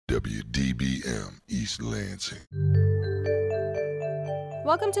WDBM East Lansing.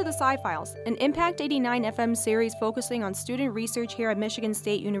 Welcome to the Sci-Files, an Impact 89 FM series focusing on student research here at Michigan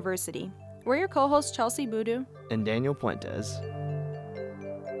State University. We're your co-hosts Chelsea Boudou and Daniel Puentes.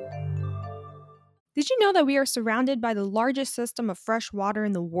 Did you know that we are surrounded by the largest system of fresh water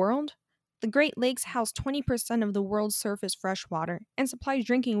in the world? The Great Lakes house 20% of the world's surface fresh water and supplies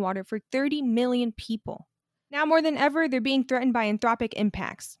drinking water for 30 million people. Now more than ever, they're being threatened by anthropic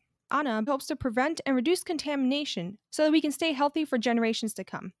impacts. Anna hopes to prevent and reduce contamination so that we can stay healthy for generations to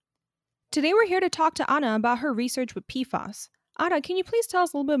come. Today we're here to talk to Anna about her research with PFAS. Anna, can you please tell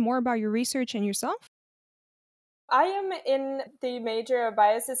us a little bit more about your research and yourself? I am in the major of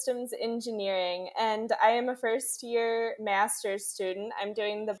biosystems engineering, and I am a first-year master's student. I'm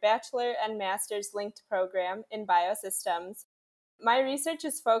doing the bachelor and master's linked program in biosystems. My research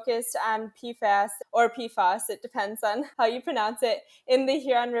is focused on PFAS, or PFAS, it depends on how you pronounce it, in the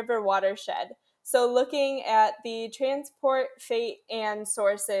Huron River watershed. So looking at the transport, fate, and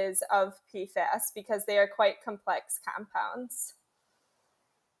sources of PFAS, because they are quite complex compounds.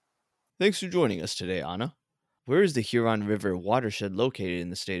 Thanks for joining us today, Anna. Where is the Huron River watershed located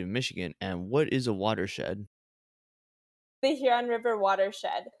in the state of Michigan, and what is a watershed? The Huron River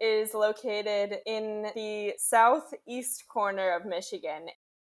watershed is located in the southeast corner of Michigan.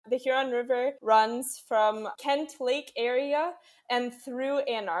 The Huron River runs from Kent Lake area and through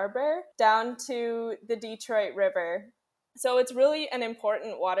Ann Arbor down to the Detroit River. So it's really an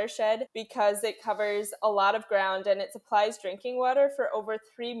important watershed because it covers a lot of ground and it supplies drinking water for over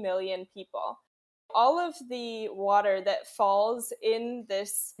 3 million people. All of the water that falls in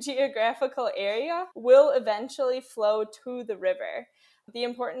this geographical area will eventually flow to the river. The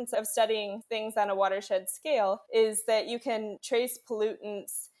importance of studying things on a watershed scale is that you can trace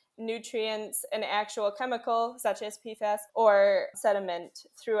pollutants, nutrients, an actual chemical such as PFAS or sediment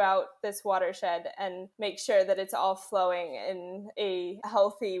throughout this watershed and make sure that it's all flowing in a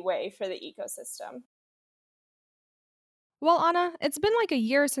healthy way for the ecosystem. Well, Anna, it's been like a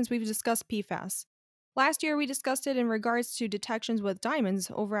year since we've discussed PFAS. Last year, we discussed it in regards to detections with diamonds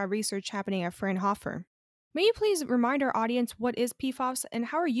over at research happening at Fraunhofer. May you please remind our audience what is PFAS and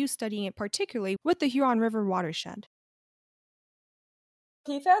how are you studying it particularly with the Huron River watershed?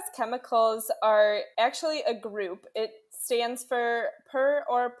 PFAS chemicals are actually a group. It stands for per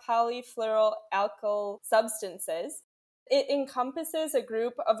or polyfluoroalkyl substances. It encompasses a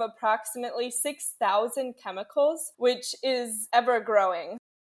group of approximately 6,000 chemicals, which is ever growing.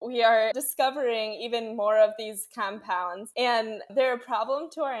 We are discovering even more of these compounds, and they're a problem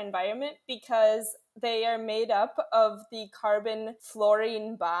to our environment because they are made up of the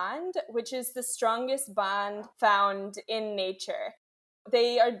carbon-fluorine bond, which is the strongest bond found in nature.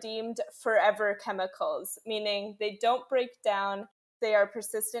 They are deemed forever chemicals, meaning they don't break down. They are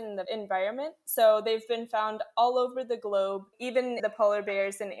persistent in the environment, so they've been found all over the globe, even the polar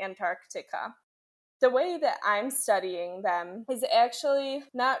bears in Antarctica. The way that I'm studying them is actually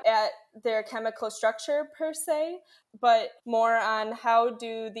not at their chemical structure per se, but more on how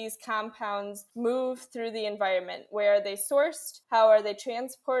do these compounds move through the environment? Where are they sourced? How are they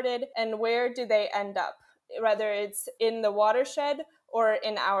transported? And where do they end up? Whether it's in the watershed or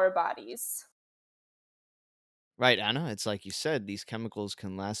in our bodies. Right, Anna. It's like you said, these chemicals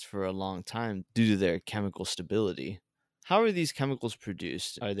can last for a long time due to their chemical stability. How are these chemicals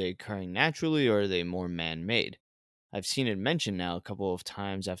produced? Are they occurring naturally or are they more man-made? I've seen it mentioned now a couple of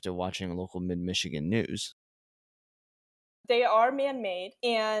times after watching local mid-Michigan news. They are man-made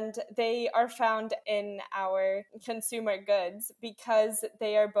and they are found in our consumer goods because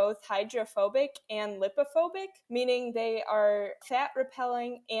they are both hydrophobic and lipophobic, meaning they are fat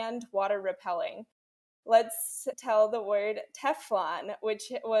repelling and water repelling. Let's tell the word Teflon,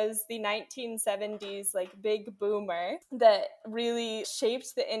 which was the 1970s big boomer that really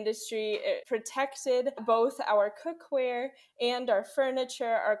shaped the industry. It protected both our cookware and our furniture,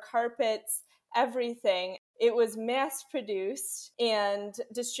 our carpets, everything. It was mass produced and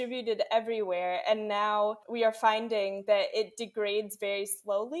distributed everywhere, and now we are finding that it degrades very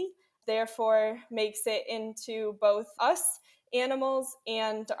slowly, therefore makes it into both us, animals,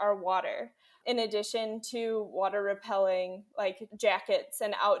 and our water. In addition to water repelling like jackets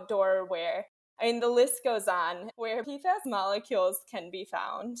and outdoor wear. I mean, the list goes on where PFAS molecules can be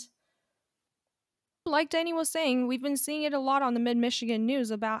found. Like Danny was saying, we've been seeing it a lot on the Mid-Michigan news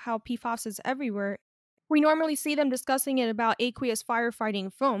about how PFAS is everywhere. We normally see them discussing it about aqueous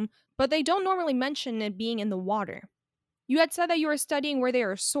firefighting foam, but they don't normally mention it being in the water. You had said that you were studying where they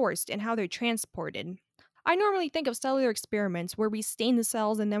are sourced and how they're transported. I normally think of cellular experiments where we stain the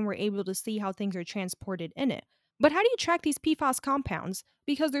cells and then we're able to see how things are transported in it. But how do you track these PFAS compounds?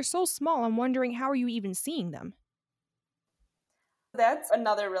 Because they're so small, I'm wondering how are you even seeing them? That's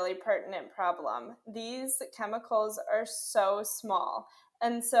another really pertinent problem. These chemicals are so small.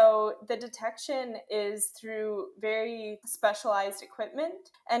 And so the detection is through very specialized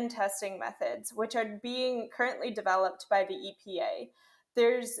equipment and testing methods, which are being currently developed by the EPA.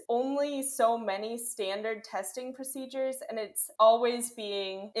 There's only so many standard testing procedures, and it's always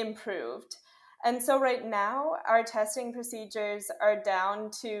being improved. And so, right now, our testing procedures are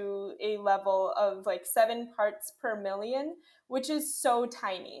down to a level of like 7 parts per million, which is so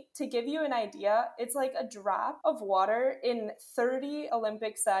tiny. To give you an idea, it's like a drop of water in 30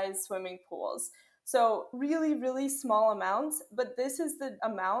 Olympic sized swimming pools. So, really, really small amounts, but this is the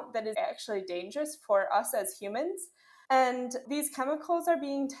amount that is actually dangerous for us as humans. And these chemicals are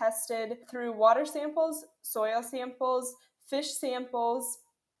being tested through water samples, soil samples, fish samples,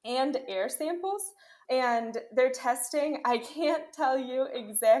 and air samples. And they're testing, I can't tell you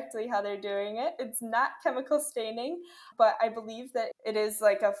exactly how they're doing it. It's not chemical staining, but I believe that it is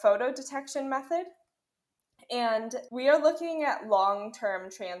like a photo detection method. And we are looking at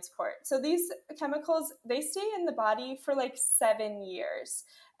long-term transport. So these chemicals, they stay in the body for like 7 years,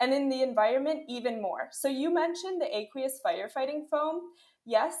 and in the environment even more. So you mentioned the aqueous firefighting foam.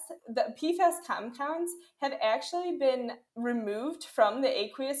 Yes, the PFAS compounds have actually been removed from the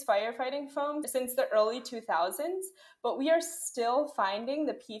aqueous firefighting foam since the early 2000s, but we are still finding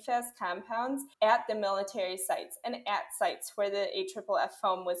the PFAS compounds at the military sites and at sites where the AFFF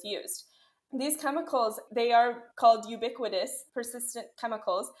foam was used. These chemicals, they are called ubiquitous persistent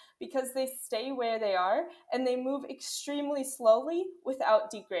chemicals because they stay where they are and they move extremely slowly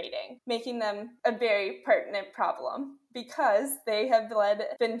without degrading, making them a very pertinent problem because they have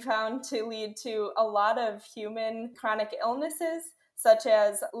been found to lead to a lot of human chronic illnesses such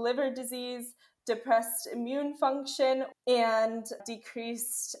as liver disease, depressed immune function, and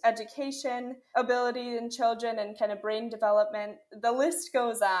decreased education ability in children and kind of brain development. The list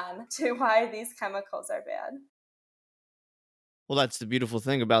goes on to why these chemicals are bad. Well, that's the beautiful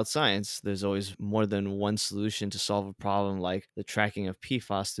thing about science. There's always more than one solution to solve a problem like the tracking of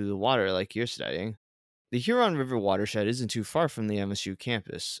PFAS through the water, like you're studying. The Huron River watershed isn't too far from the MSU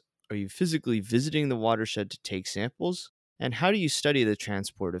campus. Are you physically visiting the watershed to take samples? And how do you study the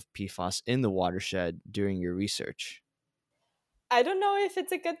transport of PFAS in the watershed during your research? I don't know if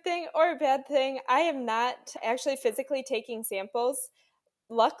it's a good thing or a bad thing. I am not actually physically taking samples.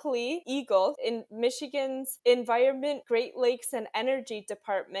 Luckily, Eagle in Michigan's Environment, Great Lakes, and Energy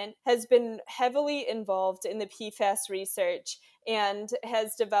Department has been heavily involved in the PFAS research and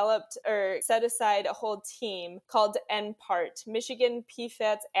has developed or set aside a whole team called NPART, Michigan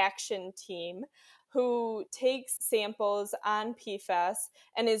PFAS Action Team, who takes samples on PFAS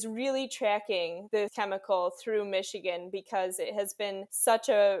and is really tracking the chemical through Michigan because it has been such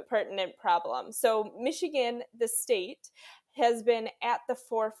a pertinent problem. So, Michigan, the state, has been at the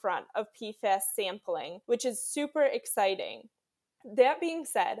forefront of PFAS sampling, which is super exciting. That being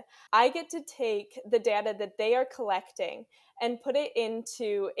said, I get to take the data that they are collecting and put it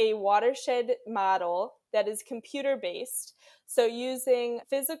into a watershed model that is computer based. So, using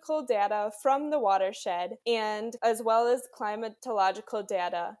physical data from the watershed and as well as climatological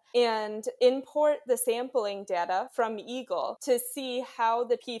data, and import the sampling data from Eagle to see how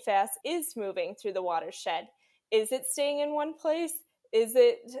the PFAS is moving through the watershed. Is it staying in one place? Is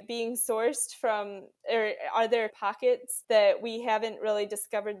it being sourced from, or are there pockets that we haven't really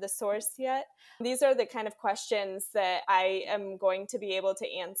discovered the source yet? These are the kind of questions that I am going to be able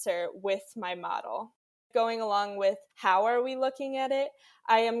to answer with my model. Going along with how are we looking at it,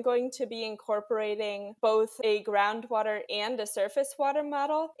 I am going to be incorporating both a groundwater and a surface water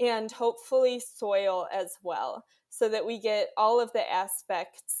model, and hopefully soil as well, so that we get all of the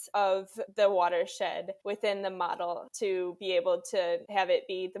aspects of the watershed within the model to be able to have it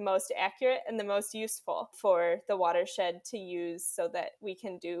be the most accurate and the most useful for the watershed to use so that we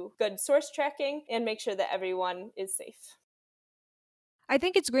can do good source tracking and make sure that everyone is safe. I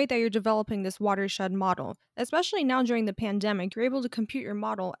think it's great that you're developing this watershed model, especially now during the pandemic, you're able to compute your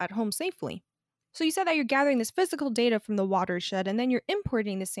model at home safely. So you said that you're gathering this physical data from the watershed and then you're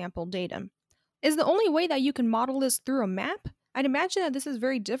importing the sample data. Is the only way that you can model this through a map? I'd imagine that this is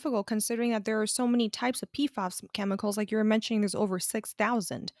very difficult considering that there are so many types of PFAS chemicals, like you were mentioning, there's over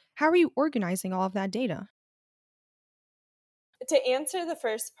 6,000. How are you organizing all of that data? To answer the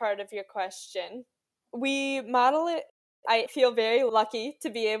first part of your question, we model it I feel very lucky to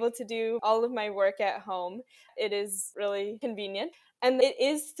be able to do all of my work at home. It is really convenient. And it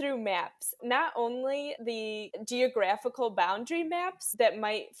is through maps, not only the geographical boundary maps that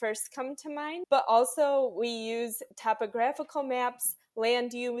might first come to mind, but also we use topographical maps,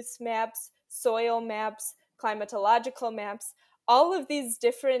 land use maps, soil maps, climatological maps, all of these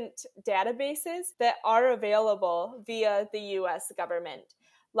different databases that are available via the US government.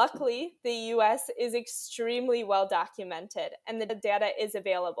 Luckily, the US is extremely well documented and the data is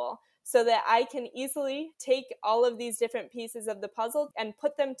available so that I can easily take all of these different pieces of the puzzle and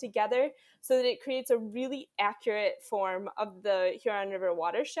put them together so that it creates a really accurate form of the Huron River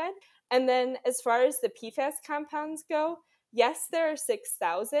watershed. And then, as far as the PFAS compounds go, yes, there are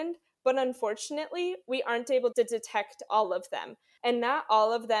 6,000, but unfortunately, we aren't able to detect all of them. And not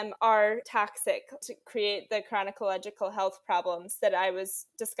all of them are toxic to create the chronic health problems that I was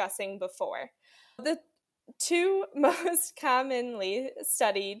discussing before. The two most commonly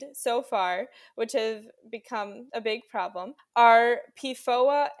studied so far, which have become a big problem, are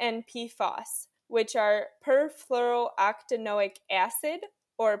PFOA and PFOS, which are perfluorooctanoic acid,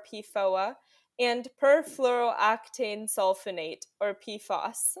 or PFOA, and perfluorooctane sulfonate, or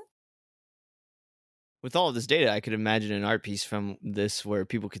PFOS. With all of this data, I could imagine an art piece from this where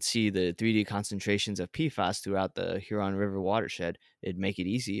people could see the 3D concentrations of PFAS throughout the Huron River watershed. It'd make it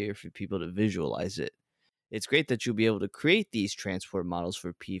easier for people to visualize it. It's great that you'll be able to create these transport models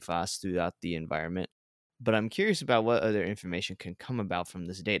for PFAS throughout the environment, but I'm curious about what other information can come about from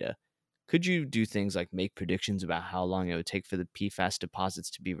this data. Could you do things like make predictions about how long it would take for the PFAS deposits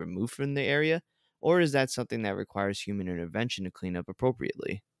to be removed from the area? Or is that something that requires human intervention to clean up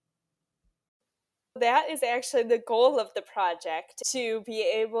appropriately? That is actually the goal of the project, to be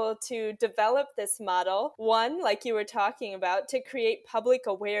able to develop this model. One, like you were talking about, to create public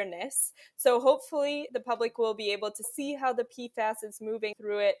awareness. So hopefully the public will be able to see how the PFAS is moving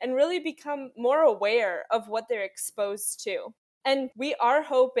through it and really become more aware of what they're exposed to. And we are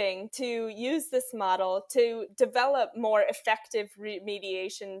hoping to use this model to develop more effective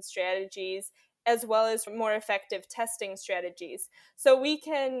remediation strategies as well as more effective testing strategies. So we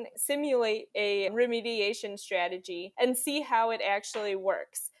can simulate a remediation strategy and see how it actually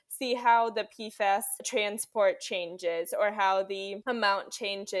works. See how the PFAS transport changes or how the amount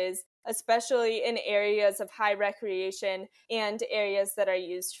changes, especially in areas of high recreation and areas that are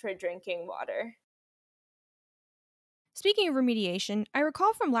used for drinking water. Speaking of remediation, I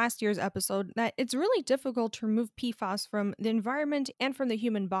recall from last year's episode that it's really difficult to remove PFAS from the environment and from the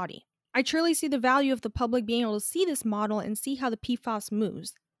human body. I truly see the value of the public being able to see this model and see how the PFAS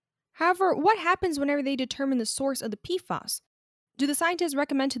moves. However, what happens whenever they determine the source of the PFAS? Do the scientists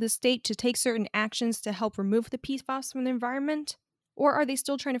recommend to the state to take certain actions to help remove the PFAS from the environment? Or are they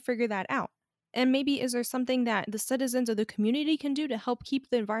still trying to figure that out? And maybe is there something that the citizens of the community can do to help keep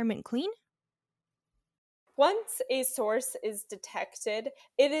the environment clean? Once a source is detected,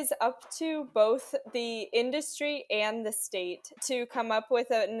 it is up to both the industry and the state to come up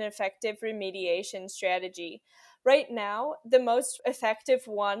with an effective remediation strategy. Right now, the most effective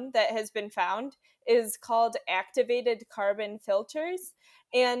one that has been found is called activated carbon filters.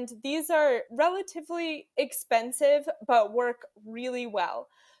 And these are relatively expensive but work really well.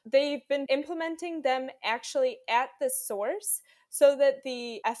 They've been implementing them actually at the source so that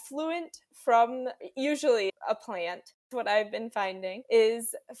the effluent from usually a plant, what I've been finding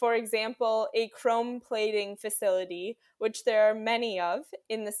is, for example, a chrome plating facility, which there are many of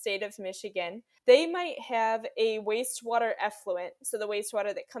in the state of Michigan. They might have a wastewater effluent, so the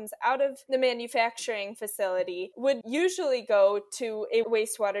wastewater that comes out of the manufacturing facility would usually go to a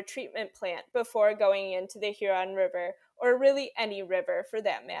wastewater treatment plant before going into the Huron River, or really any river for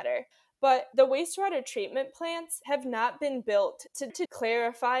that matter. But the wastewater treatment plants have not been built to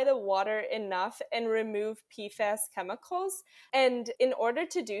clarify the water enough and remove PFAS chemicals. And in order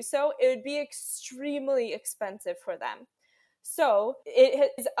to do so, it would be extremely expensive for them. So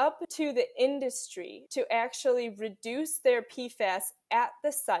it is up to the industry to actually reduce their PFAS at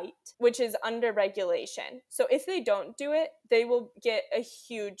the site, which is under regulation. So if they don't do it, they will get a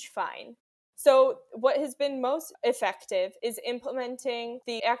huge fine. So, what has been most effective is implementing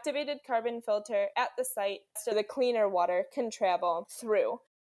the activated carbon filter at the site so the cleaner water can travel through.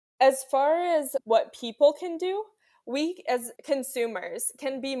 As far as what people can do, we as consumers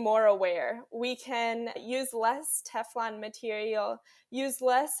can be more aware. We can use less Teflon material, use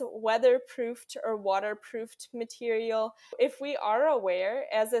less weatherproofed or waterproofed material. If we are aware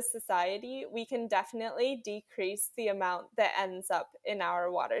as a society, we can definitely decrease the amount that ends up in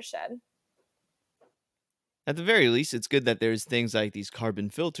our watershed. At the very least, it's good that there's things like these carbon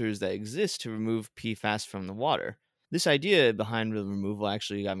filters that exist to remove PFAS from the water. This idea behind the removal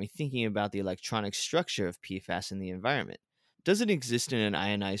actually got me thinking about the electronic structure of PFAS in the environment. Does it exist in an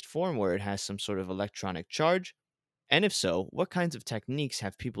ionized form where it has some sort of electronic charge? And if so, what kinds of techniques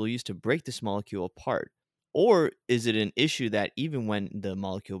have people used to break this molecule apart? Or is it an issue that even when the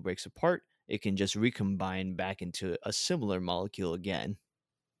molecule breaks apart, it can just recombine back into a similar molecule again?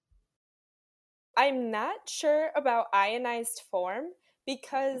 I'm not sure about ionized form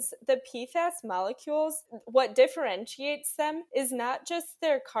because the PFAS molecules, what differentiates them is not just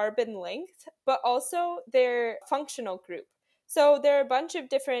their carbon length, but also their functional group. So there are a bunch of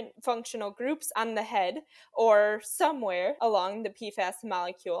different functional groups on the head or somewhere along the PFAS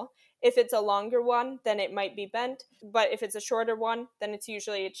molecule. If it's a longer one, then it might be bent, but if it's a shorter one, then it's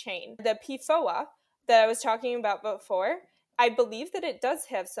usually a chain. The PFOA that I was talking about before, I believe that it does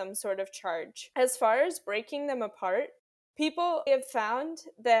have some sort of charge. As far as breaking them apart, people have found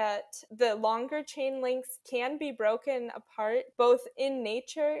that the longer chain links can be broken apart both in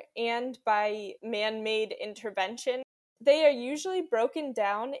nature and by man made intervention. They are usually broken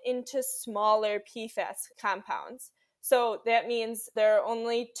down into smaller PFAS compounds. So that means there are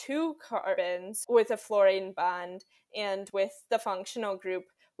only two carbons with a fluorine bond and with the functional group,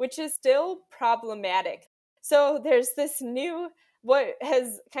 which is still problematic. So there's this new, what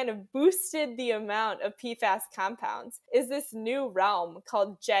has kind of boosted the amount of PFAS compounds is this new realm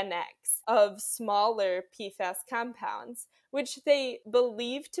called Gen X of smaller PFAS compounds, which they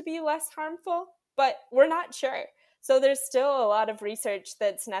believe to be less harmful, but we're not sure. So there's still a lot of research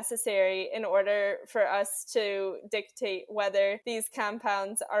that's necessary in order for us to dictate whether these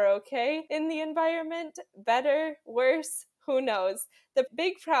compounds are okay in the environment, better, worse, who knows? The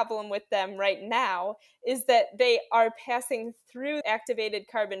big problem with them right now is that they are passing through activated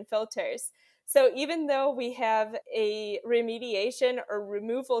carbon filters. So even though we have a remediation or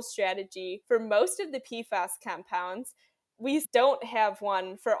removal strategy for most of the PFAS compounds, we don't have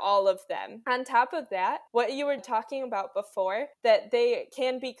one for all of them. On top of that, what you were talking about before, that they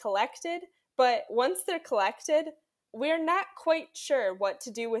can be collected, but once they're collected, we're not quite sure what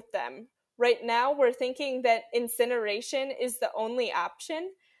to do with them. Right now, we're thinking that incineration is the only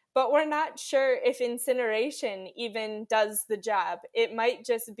option, but we're not sure if incineration even does the job. It might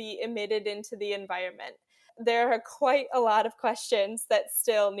just be emitted into the environment. There are quite a lot of questions that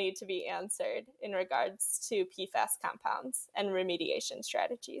still need to be answered in regards to PFAS compounds and remediation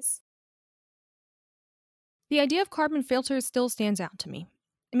strategies. The idea of carbon filters still stands out to me.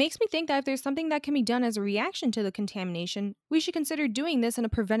 It makes me think that if there's something that can be done as a reaction to the contamination, we should consider doing this in a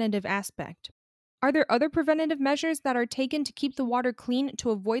preventative aspect. Are there other preventative measures that are taken to keep the water clean to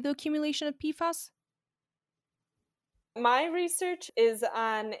avoid the accumulation of PFAS? My research is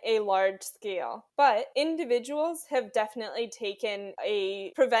on a large scale, but individuals have definitely taken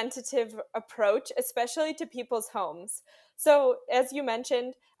a preventative approach, especially to people's homes. So, as you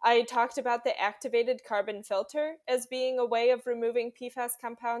mentioned, I talked about the activated carbon filter as being a way of removing PFAS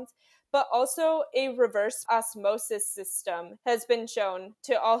compounds, but also a reverse osmosis system has been shown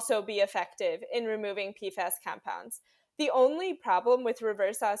to also be effective in removing PFAS compounds. The only problem with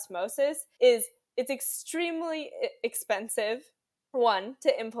reverse osmosis is it's extremely expensive, one,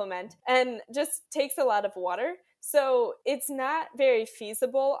 to implement, and just takes a lot of water. So it's not very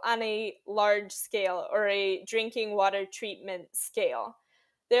feasible on a large scale or a drinking water treatment scale.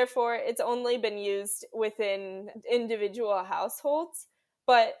 Therefore, it's only been used within individual households.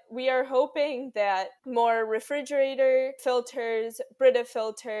 But we are hoping that more refrigerator filters, Brita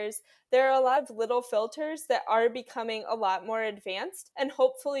filters, there are a lot of little filters that are becoming a lot more advanced and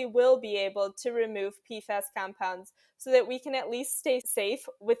hopefully will be able to remove PFAS compounds so that we can at least stay safe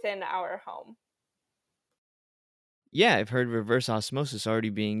within our home. Yeah, I've heard reverse osmosis already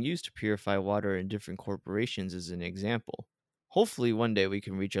being used to purify water in different corporations as an example. Hopefully, one day we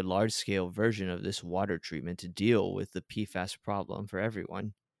can reach a large scale version of this water treatment to deal with the PFAS problem for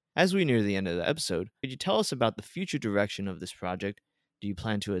everyone. As we near the end of the episode, could you tell us about the future direction of this project? Do you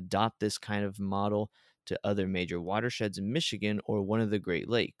plan to adopt this kind of model to other major watersheds in Michigan or one of the Great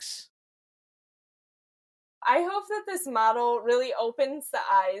Lakes? I hope that this model really opens the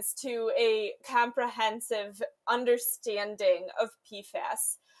eyes to a comprehensive understanding of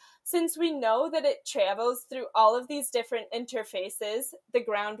PFAS. Since we know that it travels through all of these different interfaces, the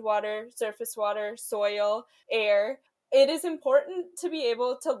groundwater, surface water, soil, air, it is important to be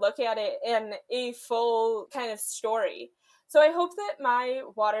able to look at it in a full kind of story. So I hope that my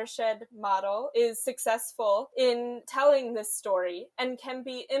watershed model is successful in telling this story and can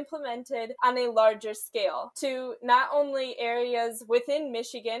be implemented on a larger scale to not only areas within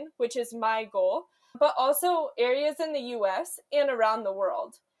Michigan, which is my goal, but also areas in the US and around the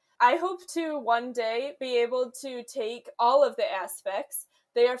world. I hope to one day be able to take all of the aspects.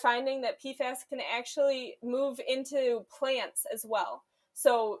 They are finding that PFAS can actually move into plants as well.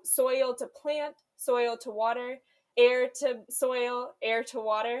 So soil to plant, soil to water, air to soil, air to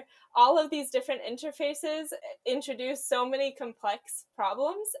water. All of these different interfaces introduce so many complex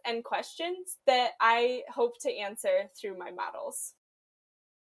problems and questions that I hope to answer through my models.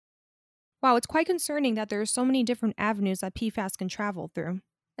 Wow, it's quite concerning that there are so many different avenues that PFAS can travel through.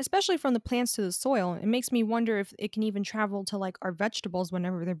 Especially from the plants to the soil, it makes me wonder if it can even travel to like our vegetables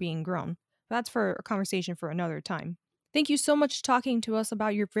whenever they're being grown. But that's for a conversation for another time. Thank you so much for talking to us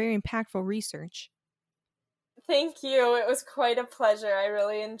about your very impactful research. Thank you. It was quite a pleasure. I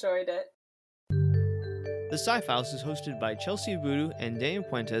really enjoyed it. The Sci-Files is hosted by Chelsea Voodoo and Daniel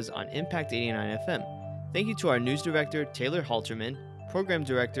Puentes on Impact 89 FM. Thank you to our news director, Taylor Halterman, program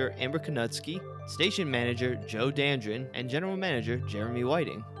director, Amber Konutsky, station manager, Joe Dandrin, and general manager, Jeremy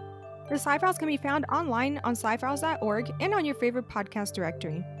Whiting. The Sci-Files can be found online on scifiles.org and on your favorite podcast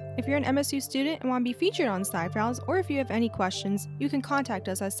directory. If you're an MSU student and want to be featured on Sci-Files, or if you have any questions, you can contact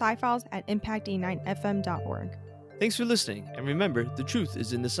us at scifiles@impact89fm.org. Thanks for listening, and remember, the truth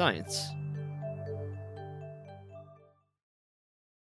is in the science.